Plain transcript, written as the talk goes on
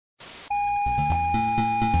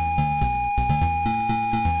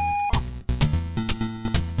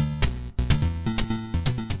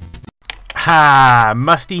Ha!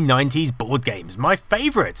 Musty 90s board games, my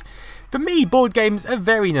favourite! For me, board games are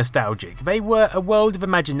very nostalgic. They were a world of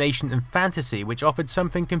imagination and fantasy which offered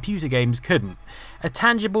something computer games couldn't. A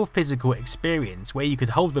tangible physical experience where you could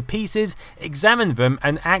hold the pieces, examine them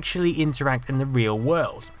and actually interact in the real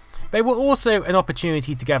world. They were also an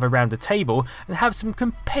opportunity to gather around a table and have some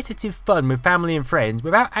competitive fun with family and friends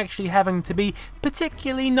without actually having to be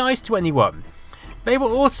particularly nice to anyone. They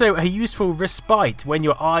were also a useful respite when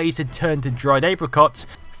your eyes had turned to dried apricots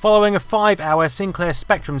following a 5-hour Sinclair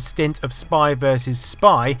Spectrum stint of Spy vs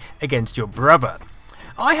Spy against your brother.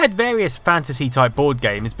 I had various fantasy type board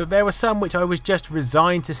games, but there were some which I was just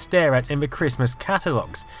resigned to stare at in the Christmas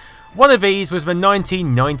catalogues. One of these was the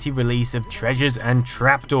 1990 release of Treasures and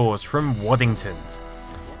Trapdoors from Waddingtons.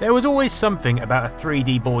 There was always something about a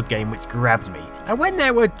 3D board game which grabbed me, and when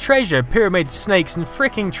there were treasure, pyramids, snakes and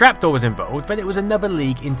fricking trapdoors involved, then it was another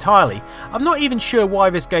league entirely. I'm not even sure why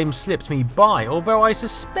this game slipped me by, although I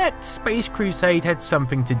suspect Space Crusade had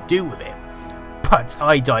something to do with it. But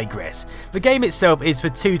I digress. The game itself is for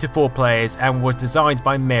 2 to 4 players and was designed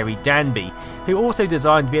by Mary Danby, who also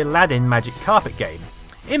designed the Aladdin Magic Carpet game.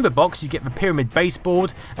 In the box you get the pyramid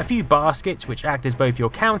baseboard, a few baskets which act as both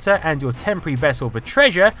your counter and your temporary vessel for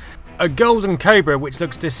treasure, a golden cobra which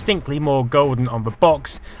looks distinctly more golden on the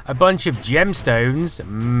box, a bunch of gemstones,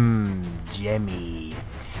 gemmy,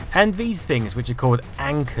 and these things which are called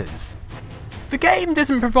anchors. The game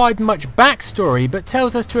doesn't provide much backstory but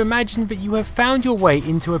tells us to imagine that you have found your way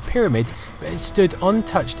into a pyramid that has stood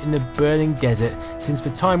untouched in the burning desert since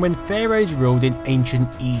the time when pharaohs ruled in ancient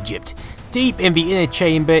Egypt. Deep in the inner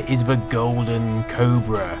chamber is the golden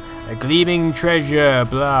cobra, a gleaming treasure,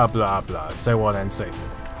 blah blah blah, so on and so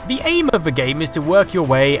forth. The aim of the game is to work your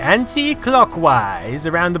way anti-clockwise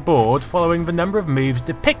around the board following the number of moves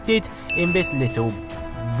depicted in this little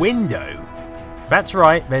window. That's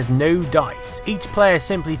right, there's no dice. Each player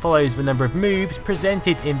simply follows the number of moves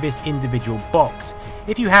presented in this individual box.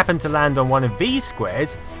 If you happen to land on one of these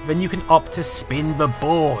squares, then you can opt to spin the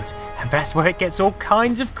board, and that's where it gets all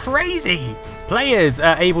kinds of crazy. Players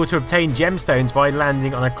are able to obtain gemstones by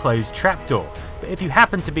landing on a closed trapdoor, but if you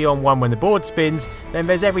happen to be on one when the board spins, then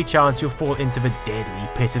there's every chance you'll fall into the deadly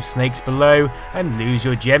pit of snakes below and lose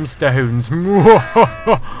your gemstones.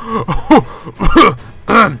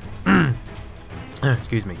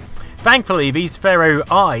 Excuse me. Thankfully, these pharaoh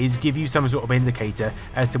eyes give you some sort of indicator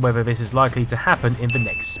as to whether this is likely to happen in the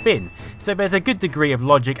next spin, so there's a good degree of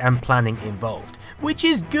logic and planning involved, which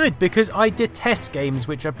is good because I detest games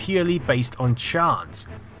which are purely based on chance.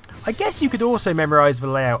 I guess you could also memorise the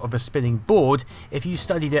layout of a spinning board if you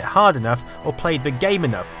studied it hard enough or played the game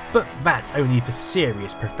enough, but that's only for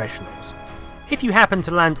serious professionals. If you happen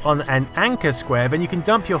to land on an anchor square, then you can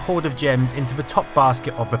dump your hoard of gems into the top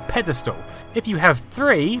basket of the pedestal. If you have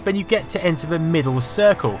 3, then you get to enter the middle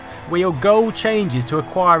circle, where your goal changes to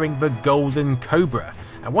acquiring the golden cobra.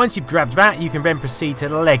 And once you've grabbed that, you can then proceed to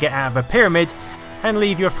leg it out of the pyramid and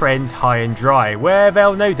leave your friends high and dry, where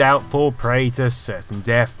they'll no doubt fall prey to certain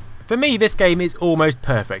death. For me, this game is almost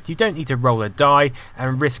perfect. You don't need to roll a die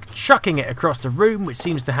and risk chucking it across the room, which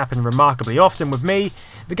seems to happen remarkably often with me.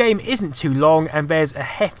 The game isn't too long and there's a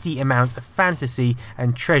hefty amount of fantasy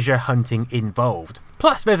and treasure hunting involved.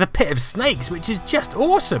 Plus there's a pit of snakes, which is just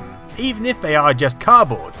awesome, even if they are just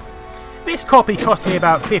cardboard. This copy cost me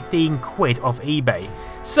about 15 quid off eBay,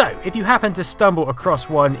 so if you happen to stumble across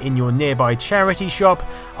one in your nearby charity shop,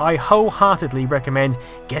 I wholeheartedly recommend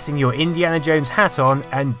getting your Indiana Jones hat on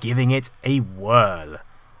and giving it a whirl.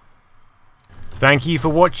 Thank you for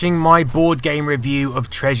watching my board game review of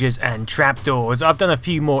Treasures and Trapdoors. I've done a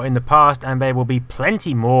few more in the past and there will be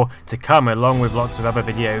plenty more to come, along with lots of other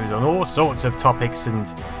videos on all sorts of topics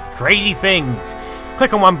and crazy things.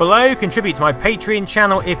 Click on one below, contribute to my Patreon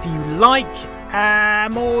channel if you like,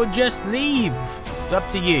 or just leave. It's up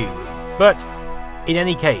to you. But in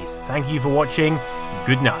any case, thank you for watching.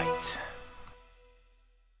 Good night.